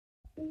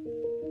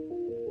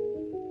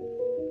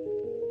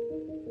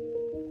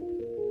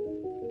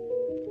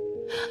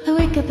I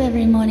wake up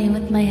every morning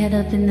with my head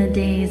up in the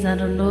daze. I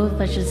don't know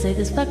if I should say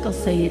this, fuck, I'll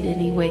say it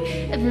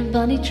anyway.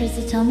 Everybody tries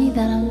to tell me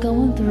that I'm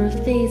going through a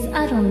phase.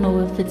 I don't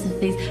know if it's a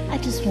phase, I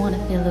just wanna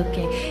feel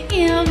okay.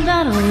 Yeah, I'm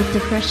battling with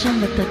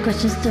depression, but the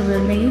question still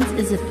remains: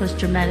 is it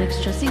post-traumatic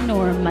stressing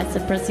or am I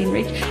suppressing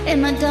rage?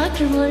 And my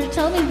doctor will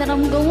tell me that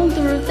I'm going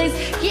through a phase.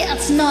 Yeah,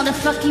 it's not a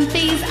fucking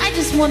phase, I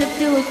just wanna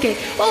feel okay.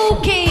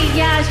 Okay,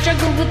 yeah, I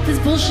struggle with this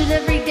bullshit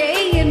every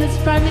day, and it's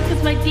probably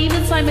because my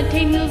demons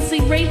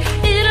simultaneously rage.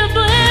 It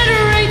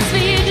obliterates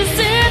me, it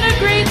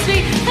disintegrates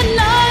me,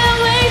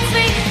 annihilates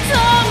me. So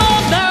I'm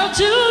about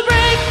to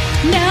break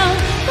now,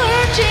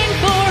 searching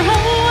for a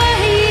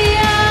way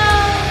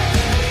out.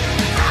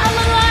 I'm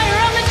a liar,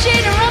 I'm a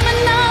cheater, I'm a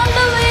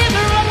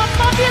non-believer, I'm a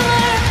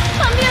popular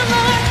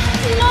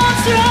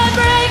monster. I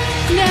break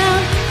now,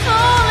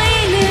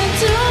 falling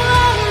into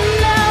love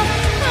now,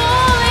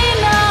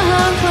 falling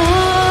apart.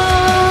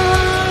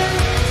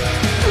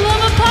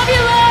 I'm a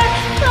popular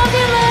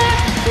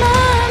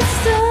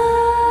monster.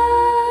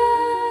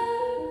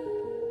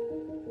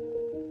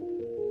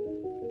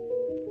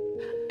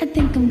 I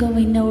think I'm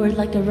going nowhere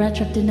like a rat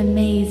trapped in a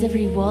maze.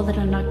 Every wall that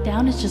I knock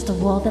down is just a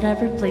wall that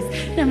I've replaced.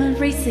 And I'm in a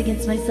race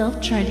against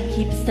myself, trying to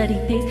keep a steady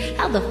pace.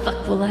 How the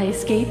fuck will I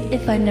escape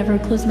if I never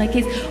close my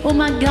case? Oh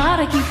my god,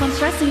 I keep on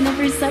stressing.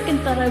 Every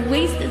second that I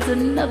waste is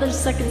another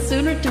second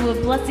sooner to a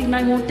blessing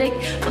I won't take.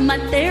 But my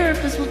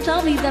therapist will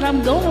tell me that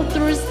I'm going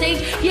through a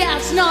stage. Yeah,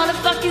 it's not a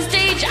fucking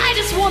stage, I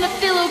just wanna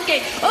feel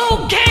okay.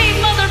 Okay,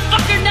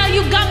 motherfucker, now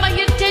you got my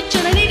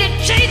attention. I need to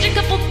change a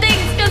couple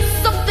things, cause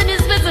something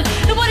is missing.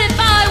 And what if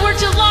I were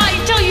to lie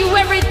and tell you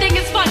everything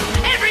is fine?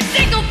 Every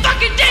single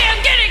fucking day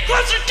I'm getting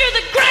closer to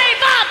the grave.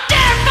 I'm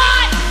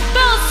terrified,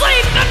 fell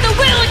asleep at the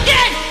wheel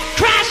again.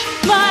 Crash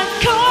my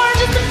car,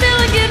 just a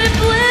feeling it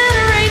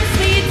obliterates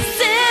me,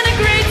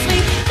 disintegrates me,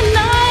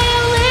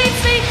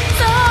 annihilates me.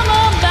 So I'm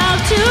about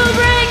to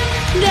break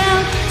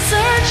down,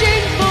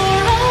 searching for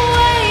a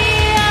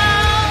way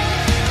out.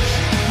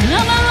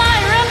 I'm a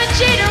liar, I'm a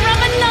cheater,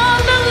 I'm a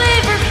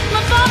non-believer,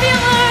 I'm a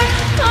popular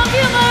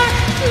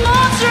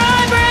monster.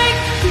 I break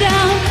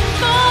down,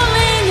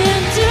 falling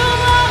into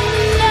love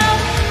now,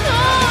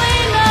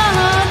 falling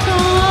apart.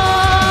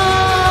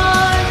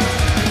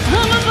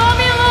 I'm a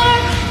popular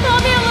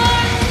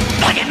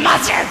fucking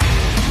monster.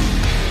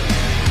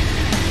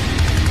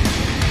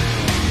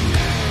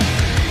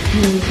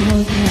 Here we go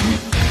again.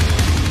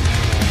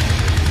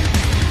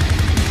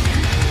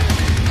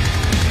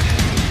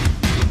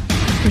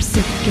 We're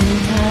sick and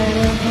tired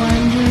of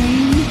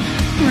wondering,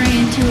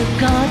 praying to a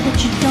God that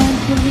you don't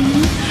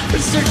believe. We're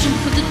searching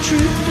for the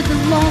truth, for the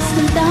lost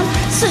and found.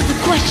 So the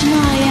question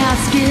I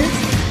ask is,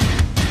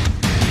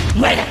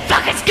 where the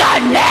fuck is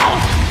God now?